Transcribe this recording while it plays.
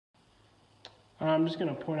I'm just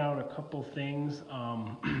going to point out a couple things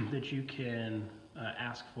that you can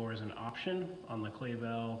ask for as an option on the clay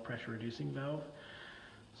valve pressure reducing valve.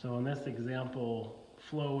 So in this example,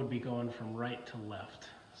 flow would be going from right to left.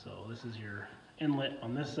 So this is your inlet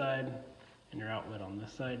on this side and your outlet on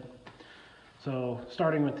this side. So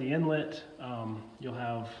starting with the inlet, you'll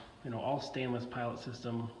have all stainless pilot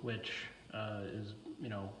system, which is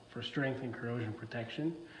for strength and corrosion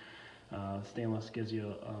protection. Stainless gives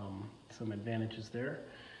you some advantages there.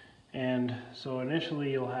 And so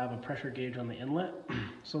initially you'll have a pressure gauge on the inlet.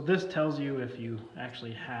 So this tells you if you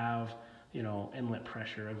actually have inlet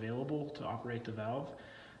pressure available to operate the valve.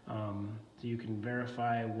 So you can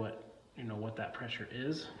verify what that pressure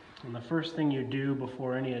is. And the first thing you do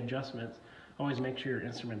before any adjustments, always make sure your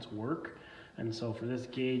instruments work. And so for this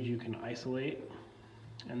gauge you can isolate,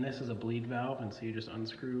 and this is a bleed valve, and so you just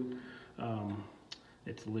unscrew.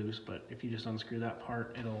 It's loose, but if you just unscrew that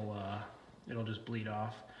part, it'll just bleed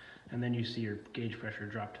off, and then you see your gauge pressure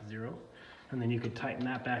drop to 0. And then you could tighten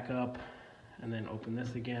that back up and then open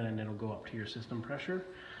this again, and it'll go up to your system pressure.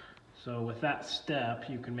 So with that step,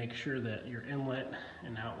 you can make sure that your inlet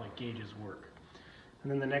and outlet gauges work.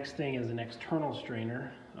 And then the next thing is an external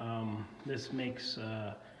strainer. This makes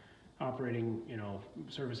operating,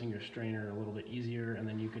 servicing your strainer a little bit easier, and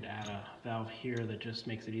then you could add a valve here that just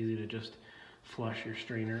makes it easy to just flush your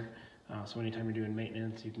strainer. So anytime you're doing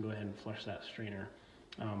maintenance, you can go ahead and flush that strainer.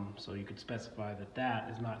 So you could specify that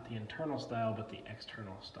that is not the internal style, but the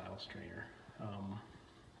external style strainer.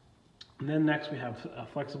 And then next we have a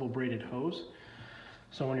flexible braided hose.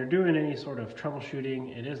 So when you're doing any sort of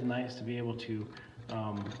troubleshooting, it is nice to be able to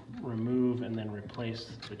remove and then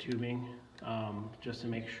replace the tubing, just to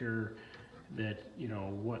make sure that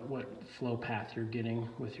what flow path you're getting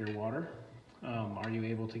with your water. Are you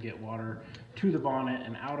able to get water to the bonnet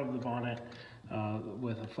and out of the bonnet?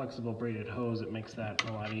 With a flexible braided hose, it makes that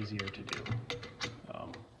a lot easier to do.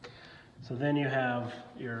 So then you have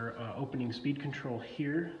your opening speed control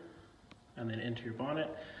here, and then into your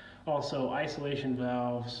bonnet. Also, isolation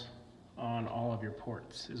valves on all of your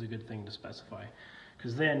ports is a good thing to specify,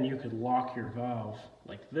 because then you could lock your valve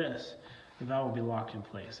like this. The valve will be locked in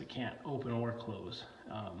place. It can't open or close.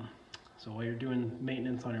 So while you're doing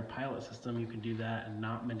maintenance on your pilot system, you can do that and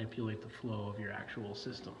not manipulate the flow of your actual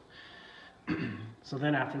system. So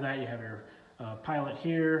then after that, you have your pilot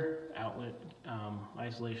here, outlet,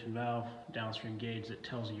 isolation valve, downstream gauge that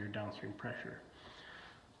tells you your downstream pressure.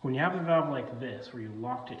 When you have the valve like this, where you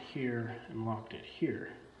locked it here and locked it here,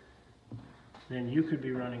 then you could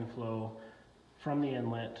be running flow from the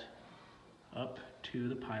inlet up to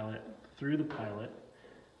the pilot, through the pilot,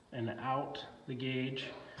 and out the gauge,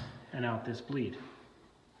 and out this bleed.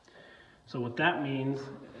 So what that means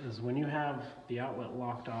is when you have the outlet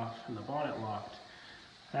locked off and the bonnet locked,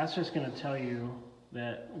 that's just going to tell you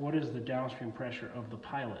that what is the downstream pressure of the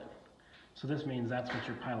pilot. So this means that's what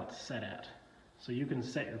your pilot's set at. So you can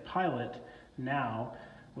set your pilot now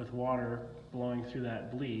with water blowing through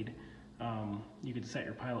that bleed. You can set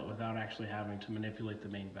your pilot without actually having to manipulate the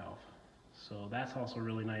main valve. So that's also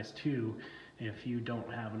really nice too. If you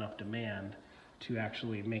don't have enough demand to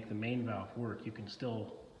actually make the main valve work, you can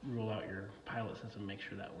still rule out your pilot system and make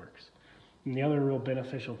sure that works. And the other real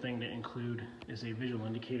beneficial thing to include is a visual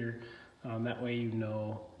indicator. That way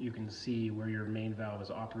you can see where your main valve is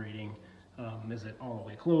operating. Is it all the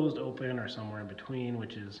way closed, open, or somewhere in between,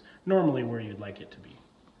 which is normally where you'd like it to be.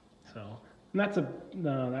 So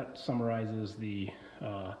that summarizes the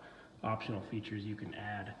optional features you can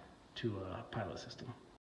add to a pilot system.